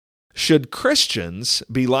Should Christians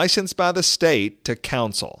be licensed by the state to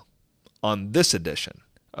counsel? On this edition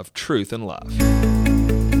of Truth and Love.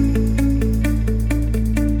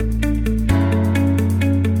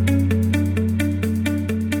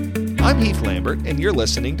 I'm Heath Lambert, and you're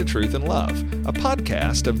listening to Truth and Love, a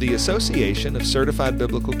podcast of the Association of Certified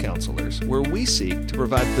Biblical Counselors, where we seek to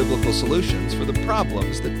provide biblical solutions for the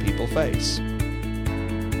problems that people face.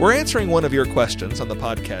 We're answering one of your questions on the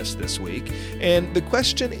podcast this week, and the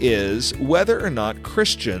question is whether or not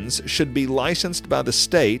Christians should be licensed by the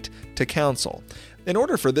state to counsel. In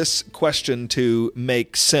order for this question to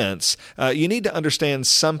make sense, you need to understand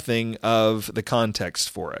something of the context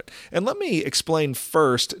for it. And let me explain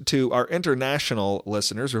first to our international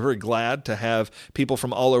listeners. We're very glad to have people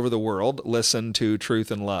from all over the world listen to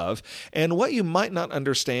Truth and Love. And what you might not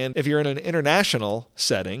understand if you're in an international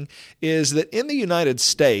setting is that in the United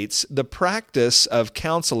States, the practice of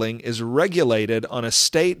counseling is regulated on a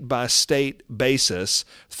state-by-state basis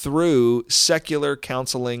through secular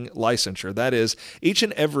counseling licensure. That is, each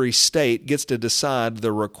and every state gets to decide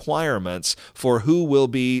the requirements for who will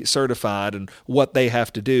be certified and what they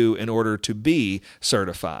have to do in order to be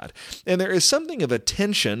certified. And there is something of a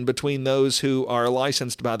tension between those who are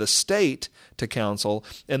licensed by the state to counsel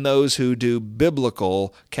and those who do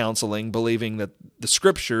biblical counseling, believing that the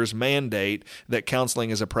Scriptures mandate that counseling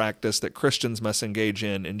is a practice that Christians must engage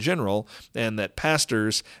in general, and that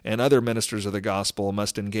pastors and other ministers of the gospel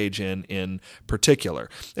must engage in particular.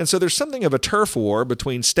 And so there's something of a turf war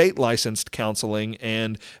between state-licensed counseling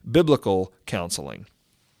and biblical counseling.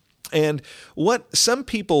 And what some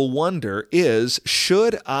people wonder is,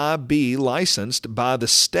 should I be licensed by the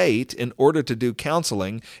state in order to do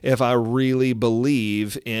counseling if I really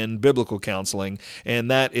believe in biblical counseling? And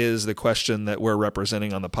that is the question that we're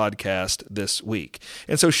representing on the podcast this week.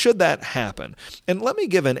 And so should that happen? And let me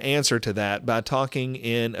give an answer to that by talking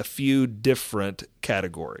in a few different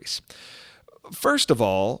categories. First of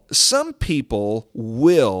all, some people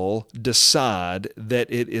will decide that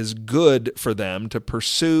it is good for them to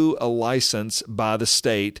pursue a license by the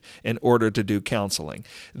state in order to do counseling.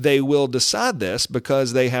 They will decide this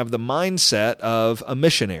because they have the mindset of a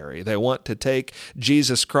missionary. They want to take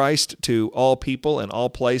Jesus Christ to all people and all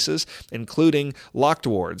places, including locked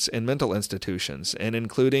wards in mental institutions and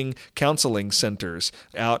including counseling centers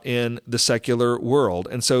out in the secular world.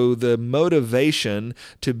 And so the motivation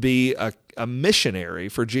to be a missionary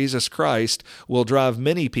for Jesus Christ will drive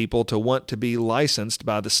many people to want to be licensed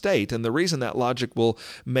by the state. And the reason that logic will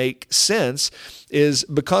make sense is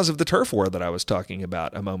because of the turf war that I was talking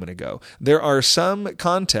about a moment ago. There are some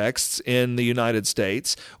contexts in the United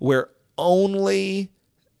States where only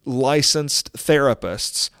licensed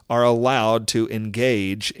therapists are allowed to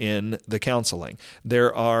engage in the counseling.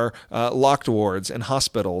 There are locked wards and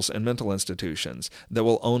hospitals and mental institutions that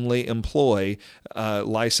will only employ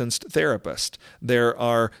licensed therapists. There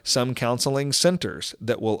are some counseling centers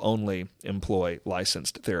that will only employ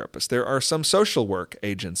licensed therapists. There are some social work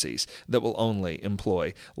agencies that will only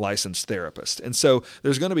employ licensed therapists. And so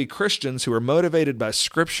there's going to be Christians who are motivated by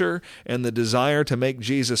Scripture and the desire to make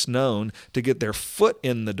Jesus known to get their foot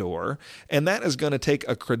in the door, and that is going to take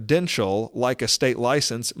a credential like a state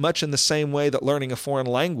license, much in the same way that learning a foreign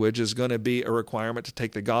language is going to be a requirement to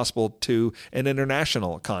take the gospel to an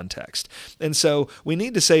international context. And so we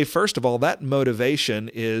need to say, first of all, that motivation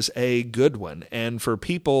is a good one. And for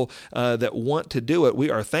people that want to do it, we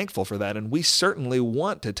are thankful for that. And we certainly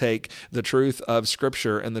want to take the truth of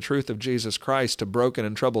Scripture and the truth of Jesus Christ to broken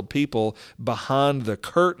and troubled people behind the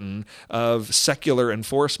curtain of secular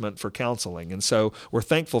enforcement for counseling. And so we're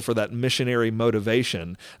thankful for that missionary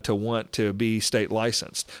motivation to want to be state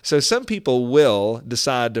licensed. So some people will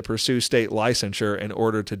decide to pursue state licensure in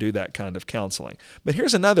order to do that kind of counseling. But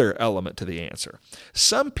here's another element to the answer.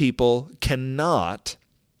 Some people cannot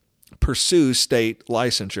pursue state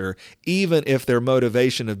licensure, even if their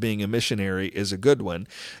motivation of being a missionary is a good one.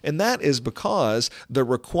 And that is because the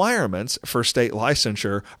requirements for state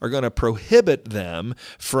licensure are going to prohibit them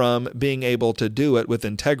from being able to do it with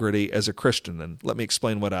integrity as a Christian. And let me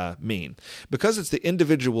explain what I mean. Because it's the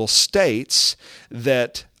individual states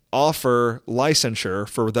that offer licensure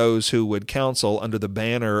for those who would counsel under the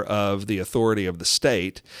banner of the authority of the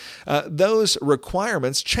state, those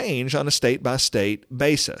requirements change on a state-by-state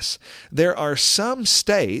basis. There are some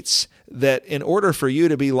states that, in order for you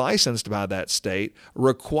to be licensed by that state,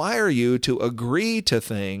 require you to agree to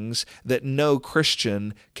things that no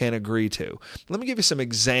Christian can agree to. Let me give you some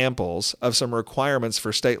examples of some requirements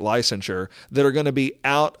for state licensure that are going to be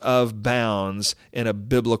out of bounds in a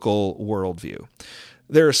biblical worldview.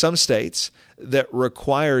 There are some states that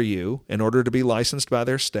require you, in order to be licensed by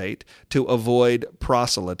their state, to avoid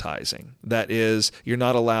proselytizing. That is, you're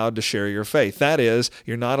not allowed to share your faith. That is,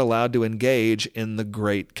 you're not allowed to engage in the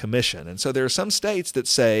Great Commission. And so there are some states that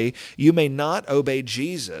say you may not obey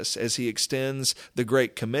Jesus as he extends the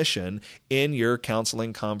Great Commission in your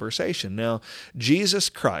counseling conversation. Now, Jesus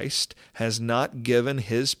Christ has not given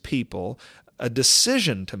his people a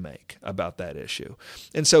decision to make about that issue.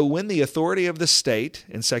 And so when the authority of the state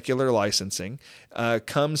in secular licensing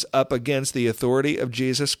comes up against the authority of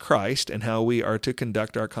Jesus Christ and how we are to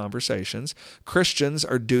conduct our conversations, Christians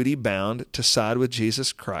are duty-bound to side with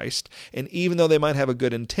Jesus Christ. And even though they might have a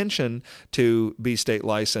good intention to be state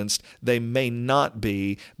licensed, they may not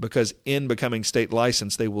be, because in becoming state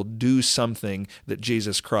licensed, they will do something that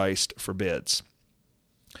Jesus Christ forbids.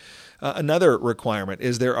 Another requirement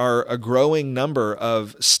is there are a growing number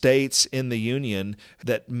of states in the Union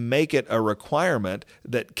that make it a requirement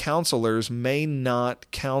that counselors may not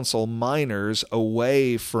counsel minors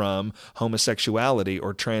away from homosexuality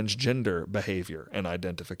or transgender behavior and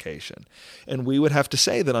identification. And we would have to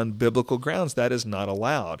say that on biblical grounds that is not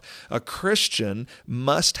allowed. A Christian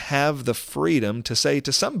must have the freedom to say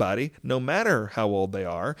to somebody, no matter how old they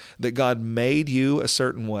are, that God made you a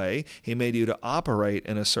certain way. He made you to operate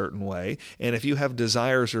in a certain way. And if you have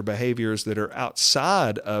desires or behaviors that are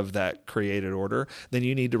outside of that created order, then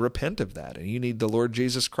you need to repent of that. And you need the Lord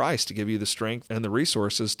Jesus Christ to give you the strength and the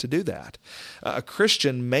resources to do that. A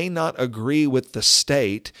Christian may not agree with the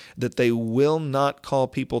state that they will not call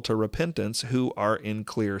people to repentance who are in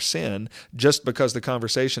clear sin just because the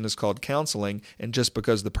conversation is called counseling and just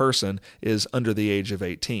because the person is under the age of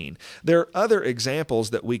 18. There are other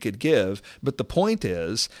examples that we could give, but the point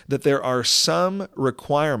is that there are some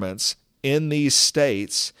requirements in these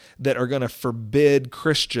states that are going to forbid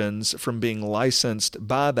Christians from being licensed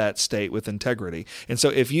by that state with integrity. And so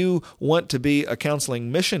if you want to be a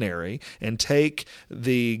counseling missionary and take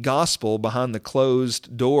the gospel behind the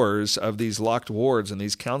closed doors of these locked wards and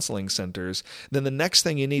these counseling centers, then the next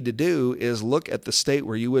thing you need to do is look at the state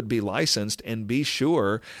where you would be licensed and be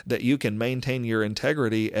sure that you can maintain your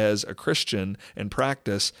integrity as a Christian and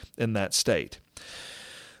practice in that state.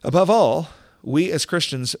 Above all, we as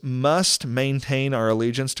Christians must maintain our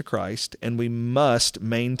allegiance to Christ, and we must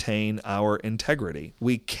maintain our integrity.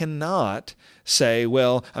 We cannot say,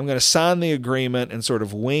 well, I'm going to sign the agreement and sort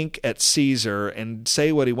of wink at Caesar and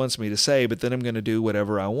say what he wants me to say, but then I'm going to do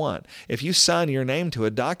whatever I want. If you sign your name to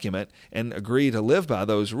a document and agree to live by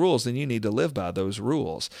those rules, then you need to live by those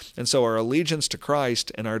rules. And so our allegiance to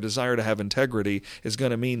Christ and our desire to have integrity is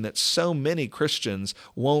going to mean that so many Christians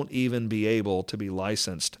won't even be able to be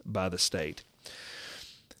licensed by the state.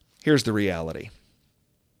 Here's the reality.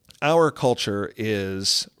 Our culture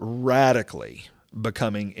is radically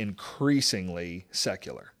becoming increasingly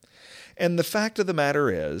secular. And the fact of the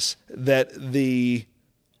matter is that the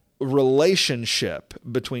relationship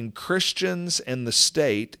between Christians and the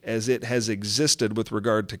state as it has existed with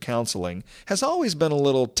regard to counseling has always been a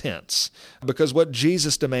little tense, because what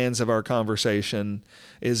Jesus demands of our conversation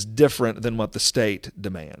is different than what the state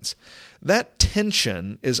demands. That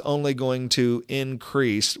tension is only going to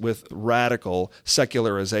increase with radical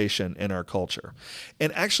secularization in our culture.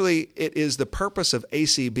 And actually, it is the purpose of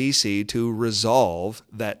ACBC to resolve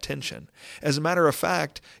that tension. As a matter of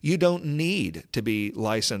fact, you don't need to be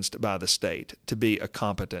licensed by the state to be a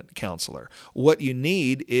competent counselor. What you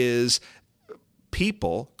need is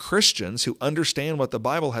people, Christians, who understand what the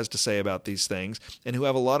Bible has to say about these things and who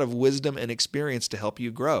have a lot of wisdom and experience to help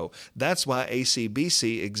you grow. That's why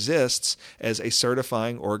ACBC exists as a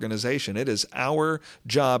certifying organization. It is our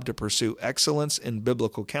job to pursue excellence in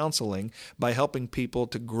biblical counseling by helping people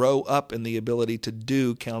to grow up in the ability to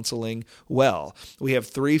do counseling well. We have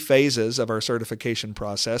 3 phases of our certification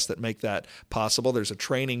process that make that possible. There's a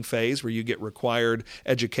training phase where you get required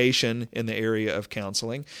education in the area of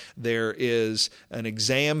counseling. There is an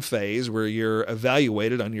exam phase where you're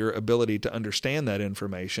evaluated on your ability to understand that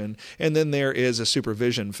information. And then there is a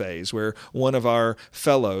supervision phase where one of our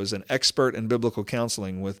fellows, an expert in biblical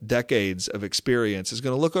counseling with decades of experience, is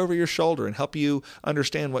going to look over your shoulder and help you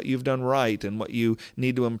understand what you've done right and what you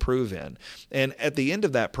need to improve in. And at the end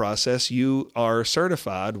of that process, you are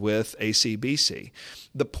certified with ACBC.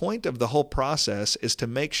 The point of the whole process is to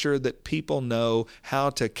make sure that people know how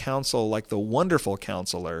to counsel like the wonderful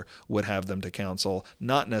counselor would have them to counsel,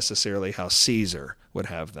 not necessarily how Caesar would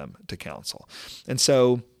have them to counsel. And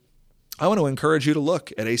so I want to encourage you to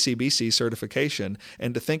look at ACBC certification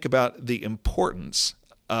and to think about the importance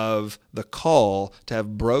of the call to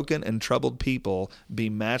have broken and troubled people be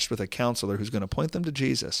matched with a counselor who's going to point them to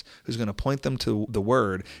Jesus, who's going to point them to the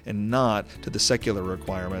Word, and not to the secular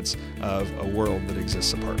requirements of a world that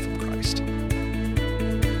exists apart from Christ.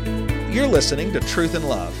 You're listening to Truth and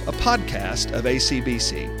Love, a podcast of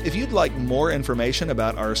ACBC. If you'd like more information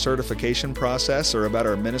about our certification process or about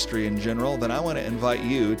our ministry in general, then I want to invite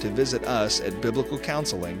you to visit us at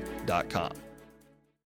biblicalcounseling.com.